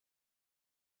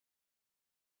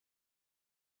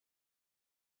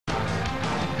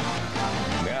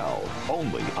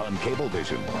only on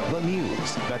Cablevision. The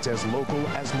news that's as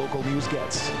local news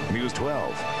gets. News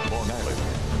 12, Long Island.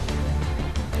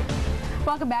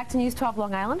 Welcome back to News 12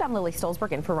 Long Island. I'm Lily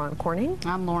Stolzberg in for Ron Corning.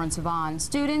 I'm Lauren Savon.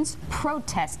 Students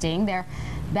protesting. They're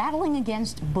battling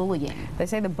against bullying. They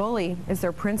say the bully is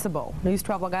their principal. News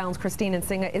 12 Long Island's Christine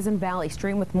Nsinga is in Valley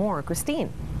Stream with more.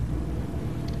 Christine.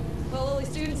 Well, Lily,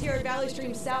 students here at Valley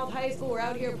Stream South High School were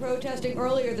out here protesting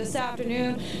earlier this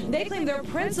afternoon. They claim their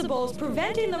principal is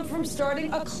preventing them from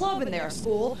starting a club in their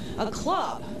school, a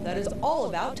club that is all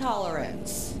about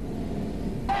tolerance.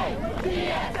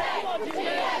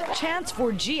 Chants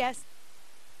for GSA.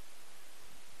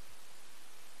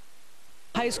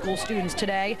 High school students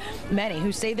today, many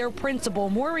who say their principal,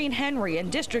 Maureen Henry,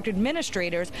 and district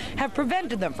administrators have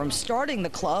prevented them from starting the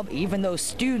club, even though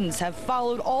students have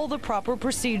followed all the proper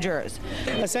procedures.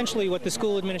 Essentially, what the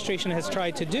school administration has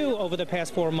tried to do over the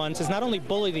past 4 months is not only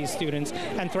bully these students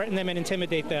and threaten them and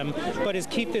intimidate them, but is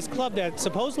keep this club that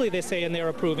supposedly they say and they're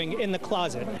approving in the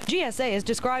closet. GSA is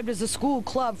described as a school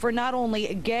club for not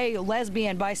only gay,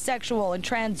 lesbian, bisexual, and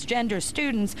transgender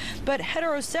students, but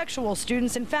heterosexual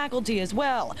students and faculty as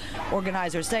well.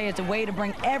 Organizers say it's a way to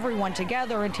bring everyone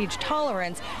together and teach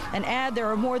tolerance, and add there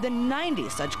are more than 90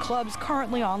 such clubs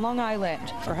currently on Long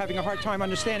Island. Are having a hard time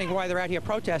understanding why they're out here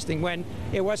protesting when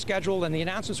it was scheduled and the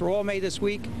announcements were all made this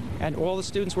week and all the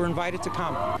students were invited to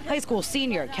come. High school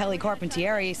senior Kelly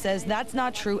Carpentieri says that's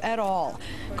not true at all.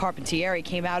 Carpentieri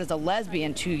came out as a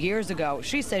lesbian 2 years ago.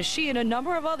 She says she and a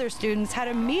number of other students had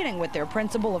a meeting with their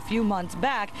principal a few months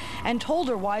back and told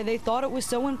her why they thought it was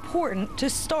so important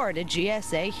to start a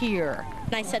GSA here.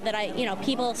 I said that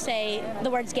people say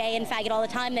the words gay and faggot all the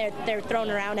time. They're thrown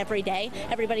around every day.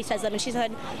 Everybody says them. And she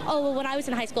said, oh, well, when I was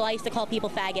in high school, I used to call people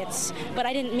faggots, but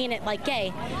I didn't mean it like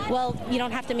gay. Well, you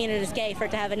don't have to mean it as gay for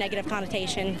it to have a negative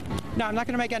connotation. No, I'm not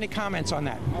going to make any comments on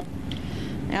that.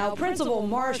 Now, Principal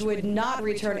Marsh would not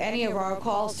return any of our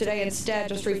calls today, instead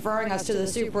just referring us to the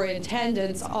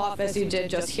superintendent's office. You did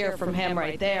just hear from him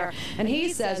right there. And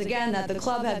he says, again, that the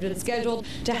club had been scheduled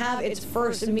to have its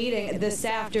first meeting this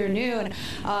afternoon.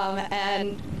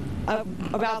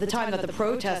 About the time that the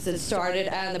protests had started,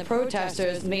 and the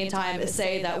protesters, meantime,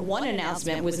 say that one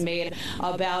announcement was made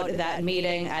about that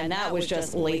meeting, and that was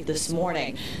just late this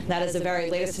morning. That is the very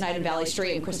latest tonight in Valley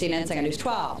Stream. Christine Nsinga, News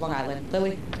 12, Long Island.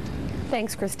 Lily.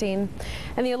 Thanks, Christine.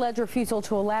 And the alleged refusal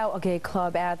to allow a gay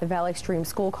club at the Valley Stream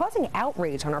School causing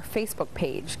outrage on our Facebook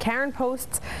page. Karen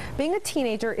posts, being a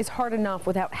teenager is hard enough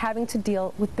without having to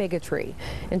deal with bigotry.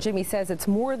 And Jimmy says it's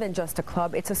more than just a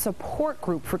club, it's a support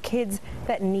group for kids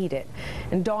that need it.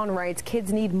 And Dawn writes,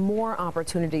 kids need more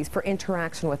opportunities for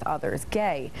interaction with others.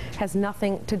 Gay has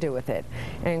nothing to do with it.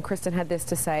 And Kristen had this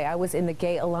to say, I was in the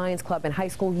Gay Alliance Club in high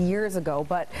school years ago,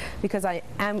 but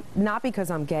not because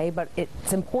I'm gay, but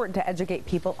it's important to educate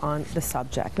people on the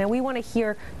subject. Now, we want to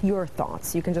hear your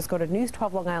thoughts. You can just go to News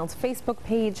 12 Long Island's Facebook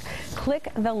page, click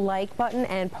the like button,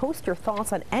 and post your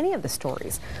thoughts on any of the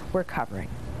stories we're covering.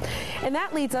 And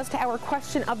that leads us to our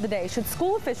question of the day. Should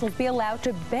school officials be allowed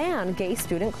to ban gay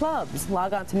student clubs?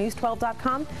 Log on to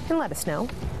news12.com and let us know.